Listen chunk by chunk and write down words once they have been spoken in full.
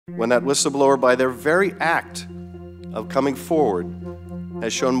when that whistleblower, by their very act of coming forward,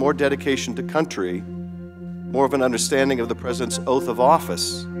 has shown more dedication to country, more of an understanding of the president's oath of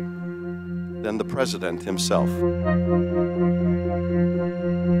office than the president himself.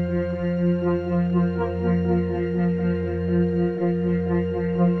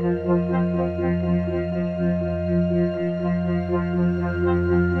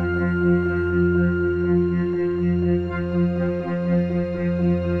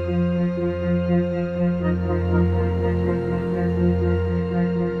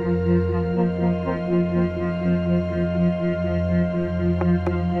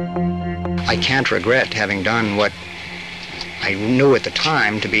 I can't regret having done what I knew at the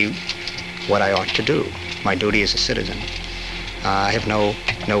time to be what I ought to do, my duty as a citizen. I have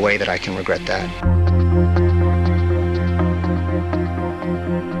no way that I can regret that.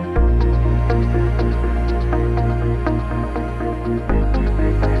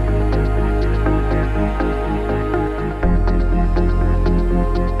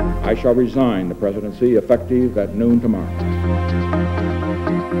 I shall resign the presidency effective at noon tomorrow.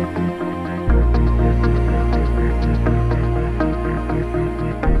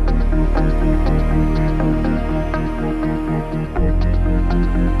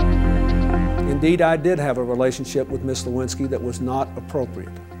 Indeed, I did have a relationship with Ms. Lewinsky that was not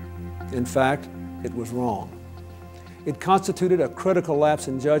appropriate. In fact, it was wrong. It constituted a critical lapse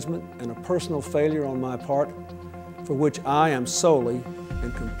in judgment and a personal failure on my part, for which I am solely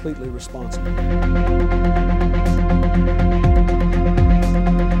and completely responsible.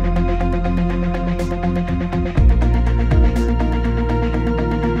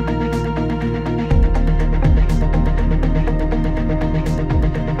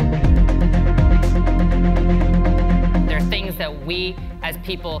 We, as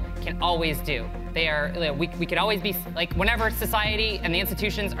people, can always do. We can always be, like, whenever society and the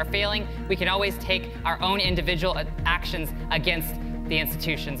institutions are failing, we can always take our own individual actions against the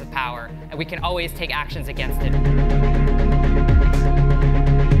institutions of power, and we can always take actions against it.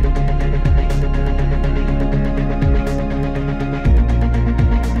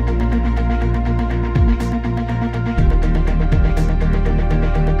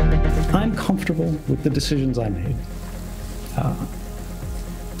 I'm comfortable with the decisions I made.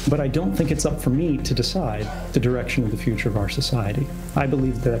 But I don't think it's up for me to decide the direction of the future of our society. I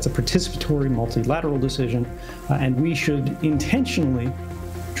believe that that's a participatory, multilateral decision, and we should intentionally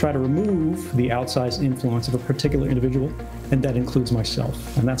try to remove the outsized influence of a particular individual, and that includes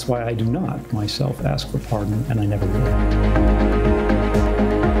myself. And that's why I do not myself ask for pardon, and I never will.